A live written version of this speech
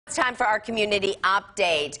It's time for our community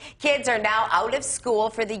update. Kids are now out of school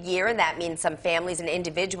for the year, and that means some families and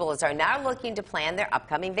individuals are now looking to plan their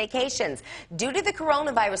upcoming vacations. Due to the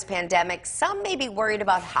coronavirus pandemic, some may be worried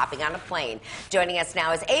about hopping on a plane. Joining us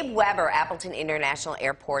now is Abe Weber, Appleton International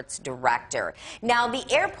Airport's director. Now, the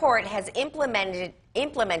airport has implemented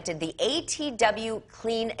the ATW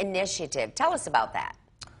Clean initiative. Tell us about that.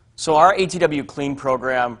 So our ATW Clean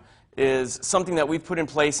program is something that we've put in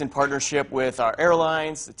place in partnership with our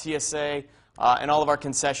airlines, the TSA, and all of our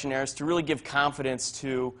concessionaires to really give confidence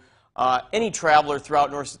to any traveler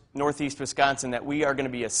throughout Northeast Wisconsin that we are going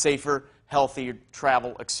to be a safer, healthier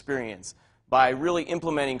travel experience by really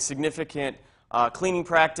implementing significant cleaning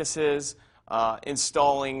practices,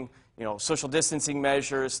 installing social distancing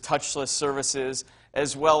measures, touchless services,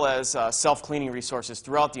 as well as self-cleaning resources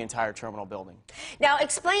throughout the entire terminal building. Now,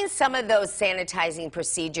 explain some of those sanitizing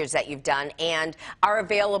procedures that you've done and are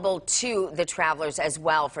available to the travelers as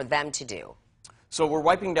well for them to do. So we're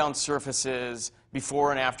wiping down surfaces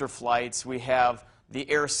before and after flights. We have the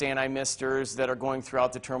air sanitizers that are going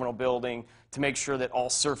throughout the terminal building to make sure that all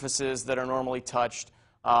surfaces that are normally touched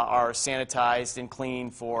are sanitized and clean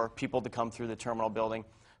for people to come through the terminal building.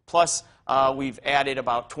 Plus, we've added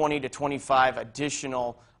about 20 to 25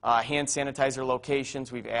 additional hand sanitizer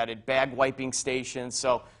locations. We've added bag wiping stations,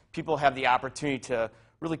 so people have the opportunity to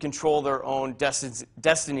really control their own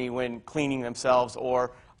destiny when cleaning themselves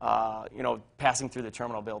or passing through the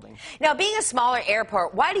terminal building. Now, being a smaller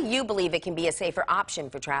airport, why do you believe it can be a safer option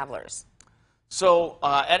for travelers? So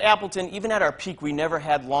at Appleton, even at our peak, we never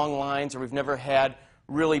had long lines or we've never had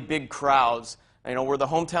really big crowds. We're the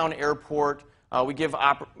hometown airport. We give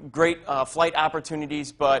great flight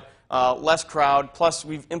opportunities, but less crowd. Plus,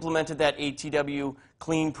 we've implemented that ATW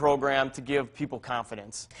Clean program to give people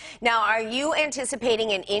confidence. Now, are you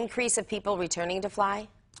anticipating an increase of people returning to fly?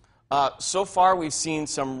 So far, we've seen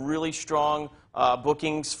some really strong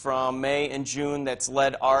bookings from May and June that's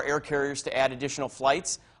led our air carriers to add additional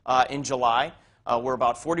flights in July. We're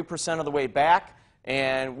about 40% of the way back,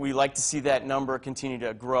 and we like to see that number continue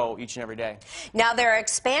to grow each and every day. Now, there are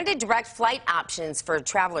expanded direct flight options for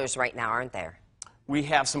travelers right now, aren't there? We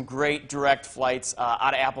have some great direct flights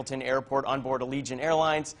out of Appleton Airport on board Allegiant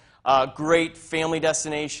Airlines. Great family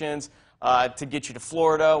destinations to get you to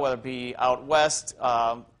Florida, whether it be out west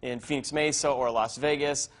in Phoenix Mesa or Las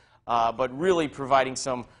Vegas, but really providing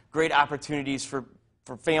some great opportunities for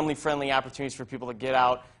family-friendly opportunities for people to get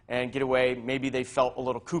out and get away. Maybe they felt a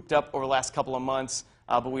little cooped up over the last couple of months,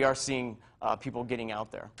 but we are seeing people getting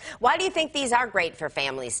out there. Why do you think these are great for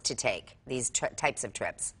families to take, these types of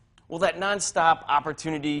trips? Well, that nonstop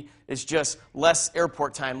opportunity is just less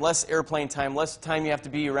airport time, less airplane time, less time you have to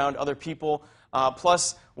be around other people.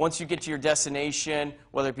 Plus, once you get to your destination,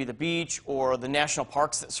 whether it be the beach or the national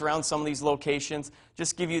parks that surround some of these locations,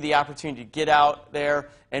 just give you the opportunity to get out there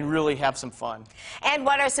and really have some fun. And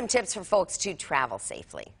what are some tips for folks to travel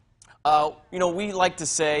safely? We like to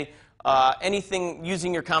say anything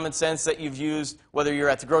using your common sense that you've used, whether you're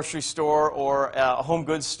at the grocery store or a home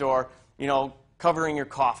goods store, covering your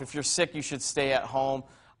cough. If you're sick, you should stay at home.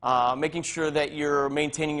 Making sure that you're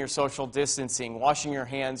maintaining your social distancing, washing your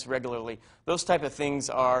hands regularly. Those type of things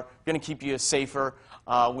are going to keep you safer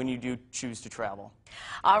when you do choose to travel.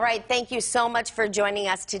 All right, thank you so much for joining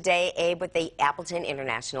us today, Abe, with the Appleton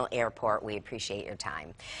International Airport. We appreciate your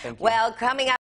time. Thank you. Well, coming up.